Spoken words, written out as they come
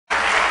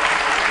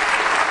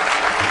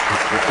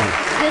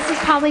this is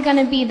probably going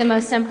to be the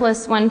most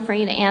simplest one for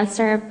you to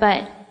answer,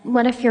 but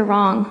what if you're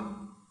wrong?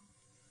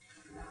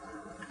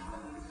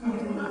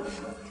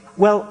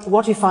 Well,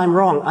 what if I'm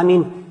wrong? I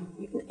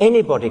mean,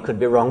 anybody could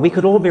be wrong. We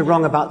could all be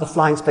wrong about the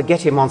flying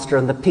spaghetti monster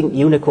and the pink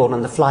unicorn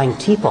and the flying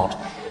teapot.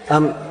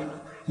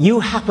 You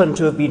happen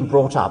to have been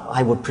brought up,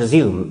 I would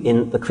presume,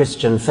 in the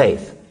Christian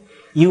faith.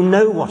 You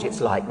know what it's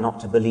like not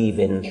to believe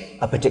in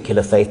a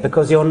particular faith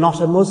because you're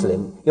not a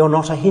Muslim, you're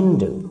not a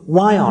Hindu.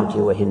 Why aren't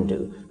you a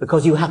Hindu?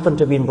 Because you happen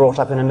to have been brought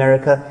up in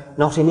America,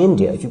 not in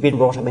India. If you'd been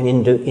brought up in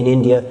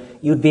India,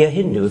 you'd be a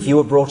Hindu. If you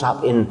were brought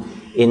up in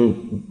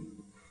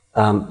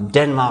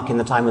Denmark in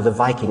the time of the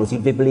Vikings,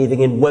 you'd be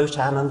believing in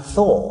Wotan and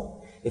Thor.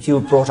 If you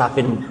were brought up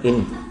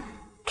in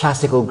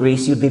classical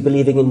Greece, you'd be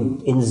believing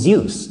in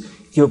Zeus.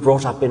 If you were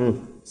brought up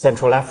in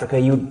Central Africa,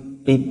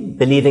 you'd be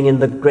believing in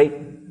the great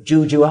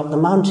juju up the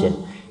mountain.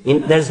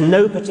 There's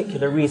no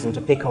particular reason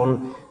to pick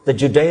on the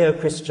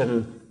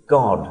Judeo-Christian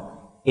God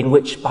in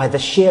which, by the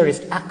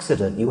sheerest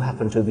accident, you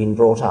happen to have been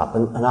brought up,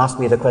 and ask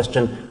me the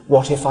question,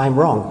 what if I'm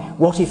wrong?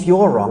 What if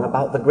you're wrong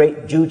about the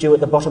great juju at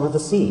the bottom of the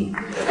sea?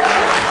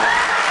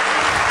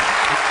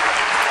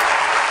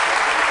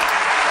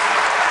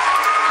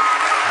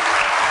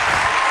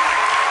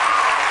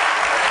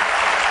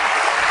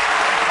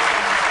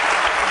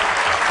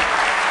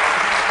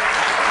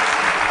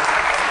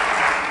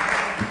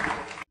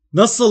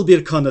 Nasıl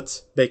bir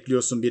kanıt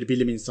bekliyorsun bir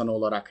bilim insanı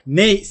olarak?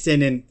 Ne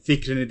senin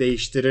fikrini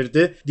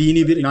değiştirirdi?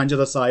 Dini bir inanca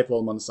da sahip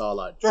olmanı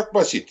sağlardı. Çok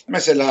basit.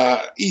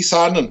 Mesela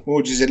İsa'nın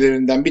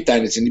mucizelerinden bir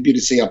tanesini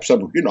birisi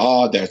yapsa bugün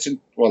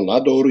dersin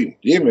vallahi doğruyum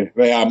değil mi?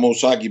 Veya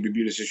Musa gibi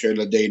birisi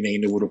şöyle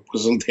değneğini vurup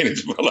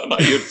Kızıldeniz'i falan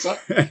ayırsa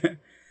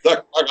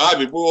bak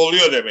abi bu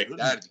oluyor demek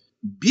derdik.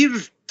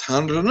 Bir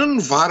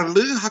tanrının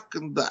varlığı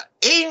hakkında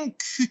en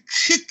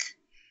küçük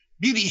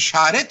bir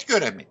işaret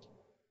göremedim.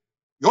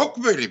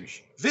 Yok böyle bir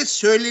şey. Ve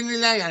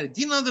söylenilen yani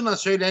din adına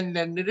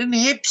söylenilenlerin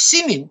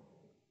hepsinin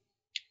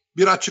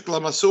bir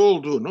açıklaması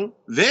olduğunu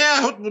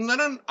veyahut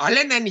bunların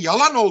alenen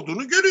yalan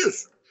olduğunu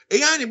görüyorsun.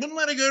 Yani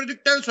bunları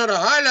gördükten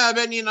sonra hala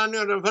ben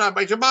inanıyorum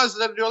falan. İşte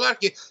bazıları diyorlar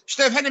ki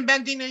işte efendim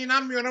ben dine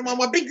inanmıyorum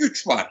ama bir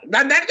güç var.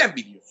 Ben nereden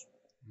biliyorsun?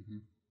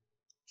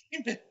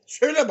 Şimdi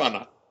söyle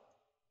bana.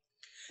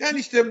 Yani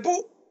işte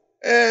bu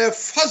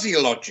fuzzy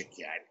logic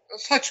yani.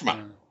 Saçma.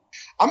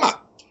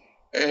 Ama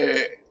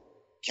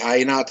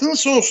kainatın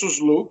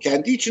sonsuzluğu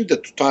kendi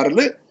içinde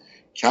tutarlı,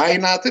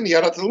 kainatın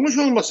yaratılmış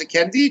olması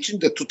kendi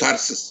içinde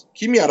tutarsız.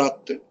 Kim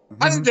yarattı?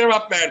 Hadi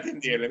cevap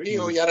verdin diyelim.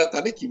 İyi, o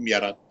yaratanı kim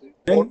yarattı?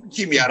 O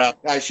kim yarattı?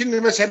 Yani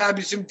şimdi mesela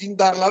bizim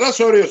dindarlara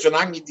soruyorsun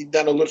hangi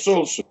dinden olursa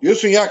olsun.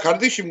 Diyorsun ya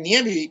kardeşim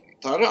niye bir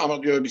tanrı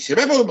ama diyor bir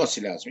sebep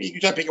olması lazım. İyi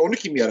güzel peki onu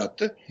kim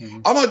yarattı?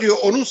 Ama diyor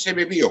onun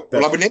sebebi yok.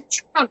 Evet. Olabilir mi?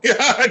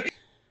 Yani.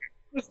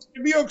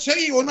 Sebebi yoksa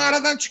iyi onu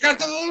aradan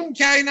çıkartalım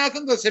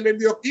kainatın da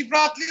sebebi yok deyip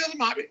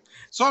rahatlayalım abi.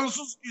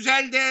 Sonsuz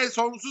güzel de,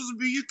 sonsuz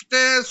büyük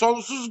de,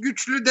 sonsuz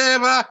güçlü de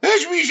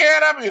hiçbir işe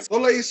yaramıyor.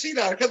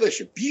 Dolayısıyla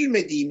arkadaşım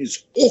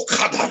bilmediğimiz o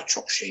kadar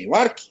çok şey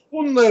var ki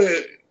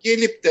bunları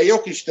gelip de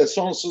yok işte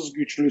sonsuz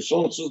güçlü,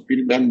 sonsuz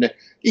bilmem ne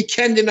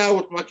kendini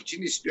avutmak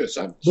için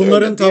istiyorsan.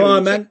 Bunların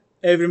tamamen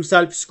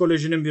evrimsel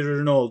psikolojinin bir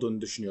ürünü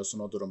olduğunu düşünüyorsun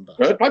o durumda.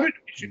 Evet, tabii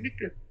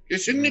kesinlikle.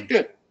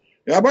 Kesinlikle.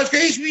 Ya başka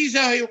hiçbir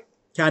izahı yok.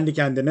 Kendi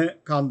kendini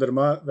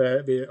kandırma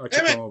ve bir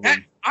açıklama evet,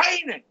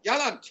 aynen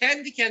yalan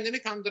kendi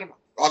kendini kandırma.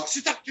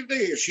 Aksi takdirde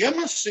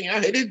yaşayamazsın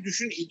ya. Hele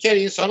düşün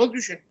ilkel insanı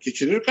düşün.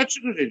 Geçirir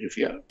kaçırır herif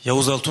ya.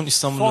 Yavuz Altun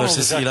İstanbul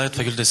Üniversitesi İlahiyat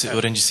Fakültesi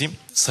öğrencisiyim.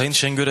 Sayın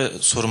Şengör'e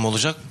sorum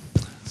olacak.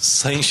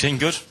 Sayın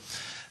Şengör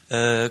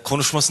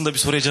konuşmasında bir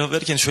soruya cevap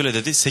verirken şöyle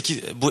dedi.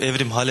 Bu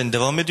evrim halen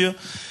devam ediyor.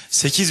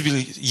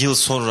 8.000 yıl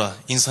sonra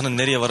insanın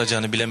nereye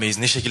varacağını bilemeyiz.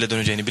 Ne şekilde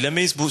döneceğini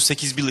bilemeyiz. Bu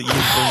 8.000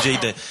 yıl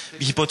önceyi de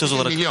bir hipotez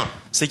olarak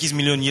 8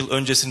 milyon yıl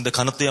öncesini de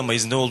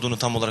kanıtlayamayız. Ne olduğunu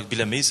tam olarak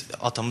bilemeyiz.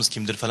 Atamız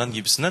kimdir falan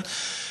gibisinden.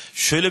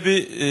 Şöyle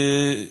bir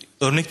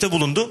örnekte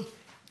bulundu.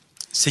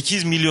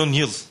 8 milyon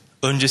yıl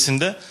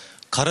öncesinde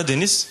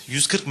Karadeniz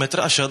 140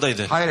 metre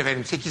aşağıdaydı. Hayır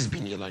efendim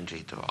 8.000 yıl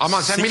önceydi o.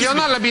 Ama sen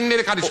milyonlarla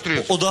binleri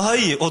karıştırıyorsun. O daha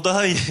iyi, o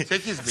daha iyi.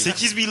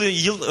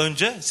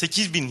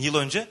 8.000 yıl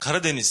önce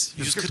Karadeniz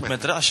 140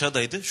 metre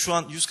aşağıdaydı. Şu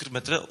an 140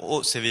 metre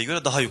o seviyeye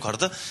göre daha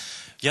yukarıda.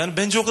 Yani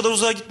bence o kadar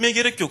uzağa gitmeye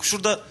gerek yok.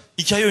 Şurada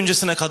 2 ay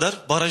öncesine kadar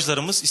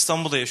barajlarımız,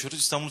 İstanbul'da yaşıyoruz.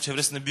 İstanbul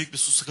çevresinde büyük bir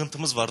su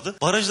sıkıntımız vardı.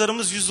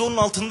 Barajlarımız %10'un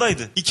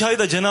altındaydı. 2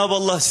 ayda Cenab-ı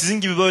Allah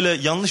sizin gibi böyle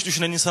yanlış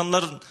düşünen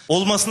insanların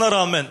olmasına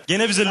rağmen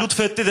gene bize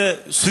lütfetti de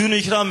suyunu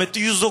ikram etti.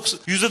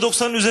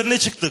 %90'ın üzerine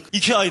çıktık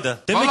 2 ayda.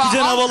 Demek ki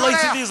Cenab-ı Allah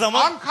istediği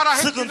zaman Ankara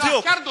sıkıntı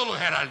yok. Ankara dolu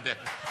herhalde.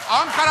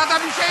 Ankara'da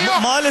bir şey yok.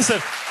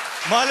 Maalesef.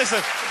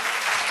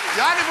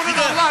 Yani bunun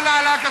Allah'la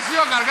alakası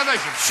yok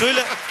arkadaşım.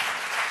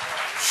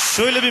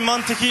 Şöyle bir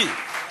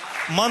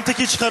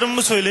mantıki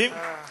çıkarımımı söyleyeyim.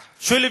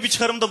 Şöyle bir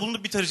çıkarımda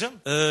bulunup bitireceğim.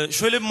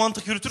 Şöyle bir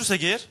mantık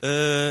yürütürsek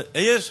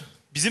eğer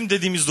bizim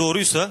dediğimiz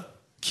doğruysa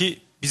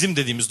ki bizim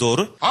dediğimiz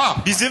doğru.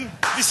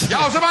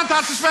 Ya o zaman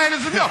tartışmaya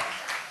lüzum yok.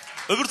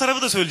 Öbür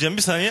tarafı da söyleyeceğim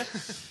bir saniye.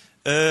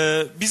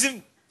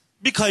 Bizim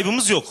bir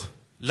kaybımız yok.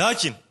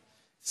 Lakin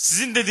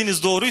sizin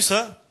dediğiniz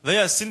doğruysa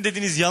veya sizin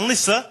dediğiniz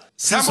yanlışsa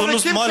sizin Sen bunu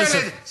sorunuz kim maalesef.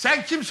 söyledi?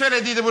 Sen kim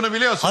söylediydi bunu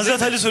biliyorsun değil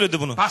Hazreti mi? Ali söyledi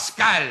bunu.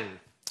 Pascal.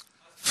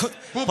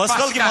 Bu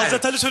Pascal gibi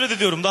Hazreti Ali söyledi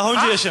diyorum. Daha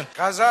önce yaşayan.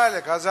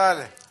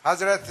 Gazali.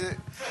 Hazreti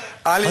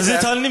Ali'den,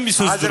 Hazreti Ali'nin bir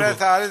sözüdür bu.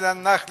 Hazreti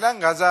Ali'den naklen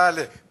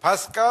Gazali.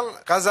 Pascal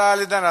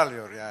Gazali'den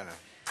alıyor yani.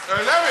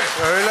 Öyle mi?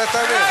 Öyle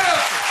tabii. Helal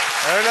olsun.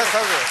 Öyle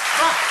tabii.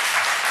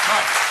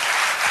 Bak.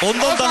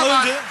 Ondan O daha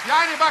zaman, önce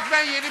yani bak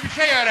ben yeni bir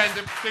şey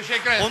öğrendim.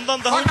 Teşekkür ederim.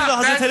 ondan daha önce de Fakat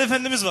Hazreti ben- Ali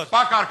Efendimiz var.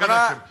 Bak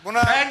arkadaşım.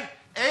 Buna- Ben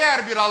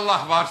eğer bir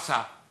Allah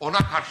varsa ona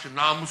karşı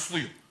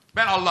namusluyum.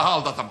 Ben Allah'ı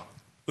aldatamam.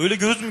 Öyle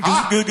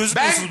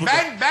gözükmüyorsunuz burada.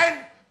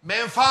 Ben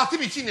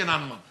menfaatim için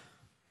inanmam.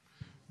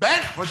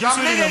 Hocam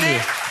Kimse ne öyle dedi?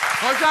 inanmıyor.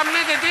 Hocam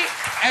ne dedi?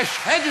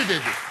 Eşhedü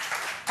dedi.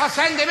 Ha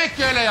sen demek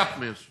ki öyle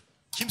yapmıyorsun.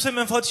 Kimse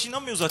menfaat için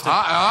inanmıyor zaten.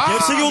 Bir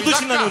Gerçek olduğu için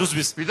dakika. inanıyoruz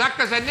biz. Bir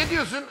dakika sen ne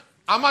diyorsun?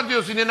 Ama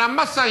diyorsun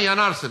inanmazsan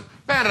yanarsın.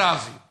 Ben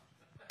razıyım.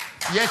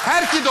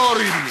 Yeter ki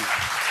doğruyu bileyim.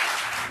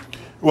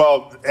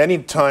 Well,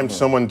 anytime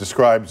someone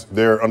describes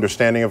their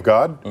understanding of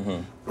God,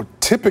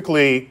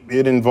 typically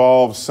it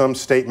involves some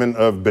statement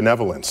of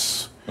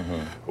benevolence.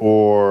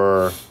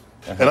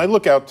 And I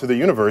look out to the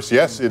universe,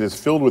 yes, it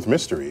is filled with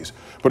mysteries,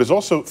 but it's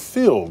also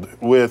filled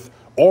with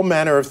all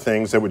manner of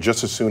things that would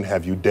just as soon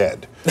have you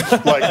dead.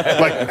 like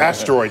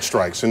asteroid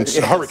strikes and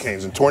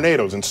hurricanes and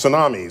tornadoes and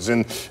tsunamis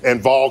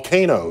and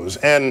volcanoes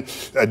and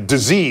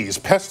disease,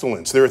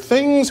 pestilence. There are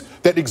things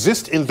that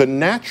exist in the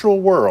natural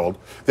world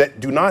that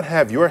do not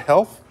have your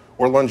health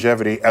or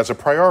longevity as a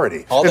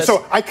priority. And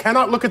so I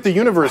cannot look at the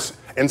universe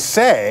and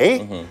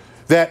say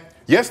that,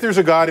 yes, there's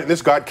a God and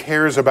this God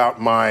cares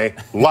about my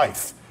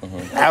life.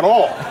 At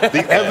all.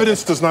 The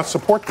evidence does not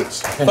support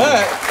this. Do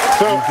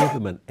you give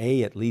them an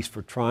A at least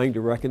for trying to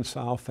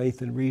reconcile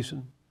faith and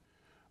reason?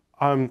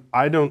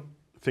 I don't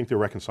think they're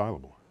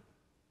reconcilable.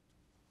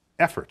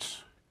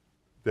 Efforts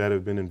that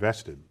have been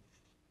invested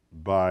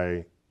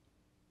by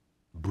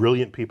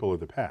brilliant people of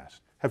the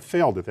past have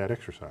failed at that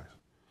exercise.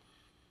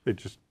 They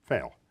just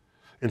fail.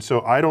 And so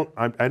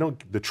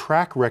the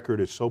track record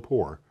is so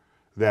poor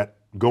that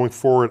going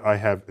forward I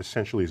have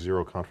essentially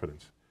zero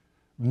confidence,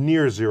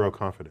 near zero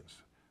confidence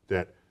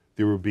that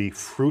there will be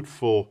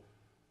fruitful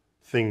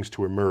things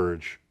to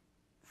emerge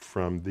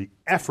from the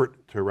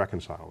effort to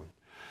reconcile them.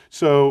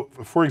 So,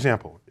 for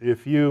example,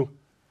 if you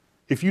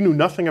knew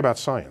nothing about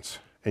science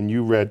and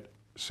you read,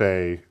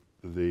 say,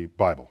 the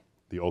Bible,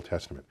 the Old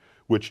Testament,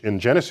 which in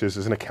Genesis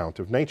is an account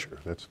of nature.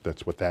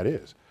 That's what that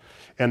is.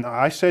 And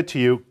I said to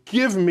you,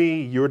 give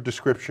me your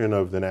description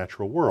of the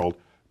natural world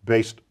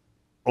based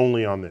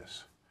only on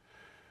this.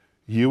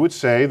 You would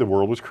say the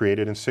world was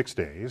created in 6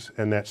 days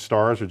and that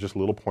stars are just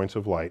little points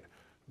of light,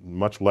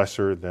 much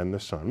lesser than the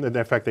sun. And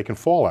in fact, they can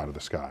fall out of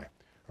the sky,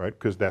 right?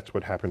 Because that's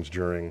what happens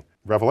during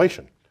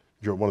Revelation.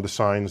 One of the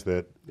signs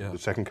that the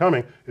second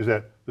coming is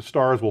that the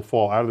stars will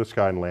fall out of the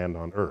sky and land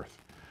on earth.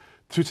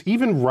 To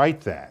even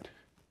write that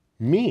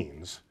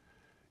means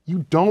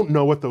you don't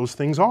know what those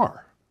things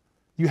are.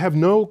 You have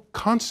no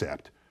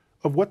concept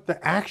of what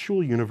the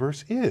actual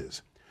universe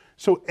is.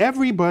 So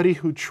everybody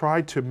who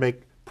tried to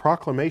make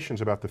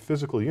proclamations about the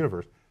physical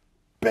universe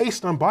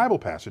based on Bible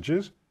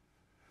passages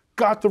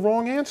got the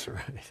wrong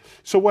answer.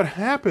 So what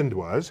happened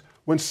was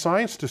when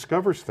science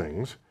discovers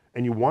things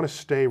and you want to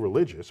stay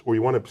religious or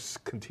you want to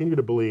continue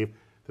to believe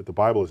that the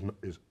Bible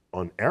is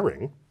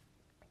unerring,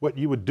 what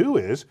you would do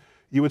is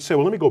you would say,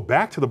 well, let me go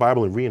back to the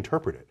Bible and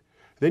reinterpret it.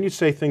 Then you'd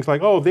say things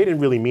like, oh, they didn't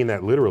really mean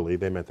that literally,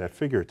 they meant that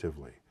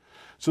figuratively.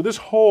 So this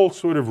whole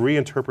sort of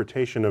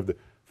reinterpretation of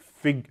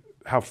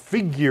how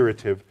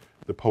figurative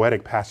the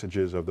poetic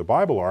passages of the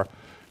Bible are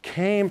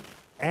came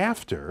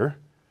after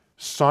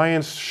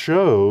science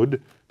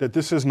showed that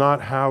this is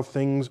not how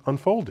things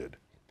unfolded.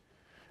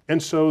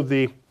 And so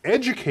the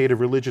educated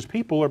religious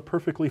people are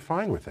perfectly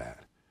fine with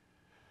that.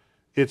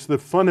 It's the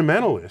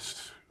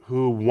fundamentalists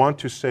who want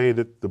to say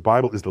that the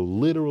Bible is the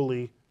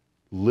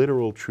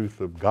literal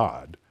truth of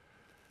God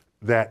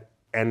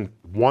and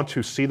want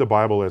to see the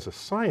Bible as a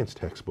science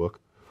textbook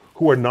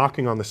who are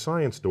knocking on the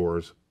science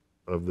doors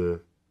of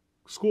the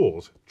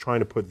schools trying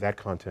to put that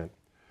content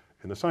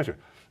in the science.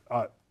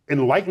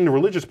 Enlightened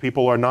religious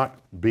people are not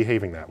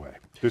behaving that way.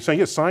 They're saying,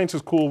 yes, science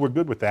is cool, we're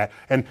good with that,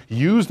 and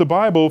use the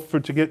Bible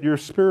to get your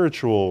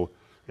spiritual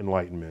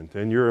enlightenment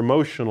and your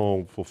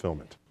emotional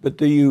fulfillment. But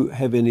do you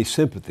have any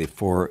sympathy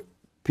for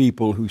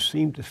people who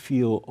seem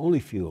to only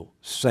feel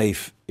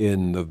safe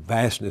in the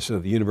vastness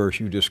of the universe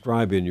you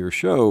describe in your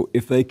show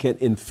if they can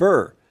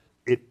infer?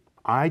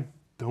 I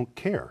don't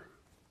care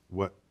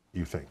what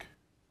you think.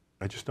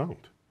 I just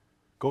don't.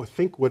 Go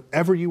think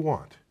whatever you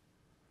want.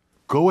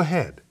 Go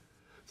ahead.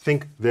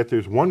 Think that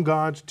there's one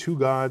God, 2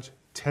 gods,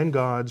 10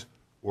 gods,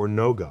 or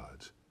no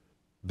gods.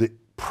 The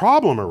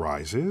problem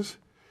arises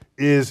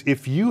is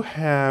if you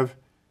have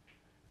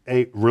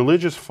a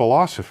religious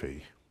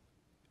philosophy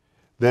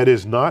that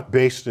is not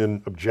based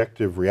in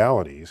objective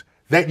realities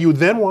that you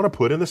then want to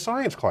put in the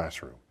science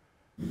classroom.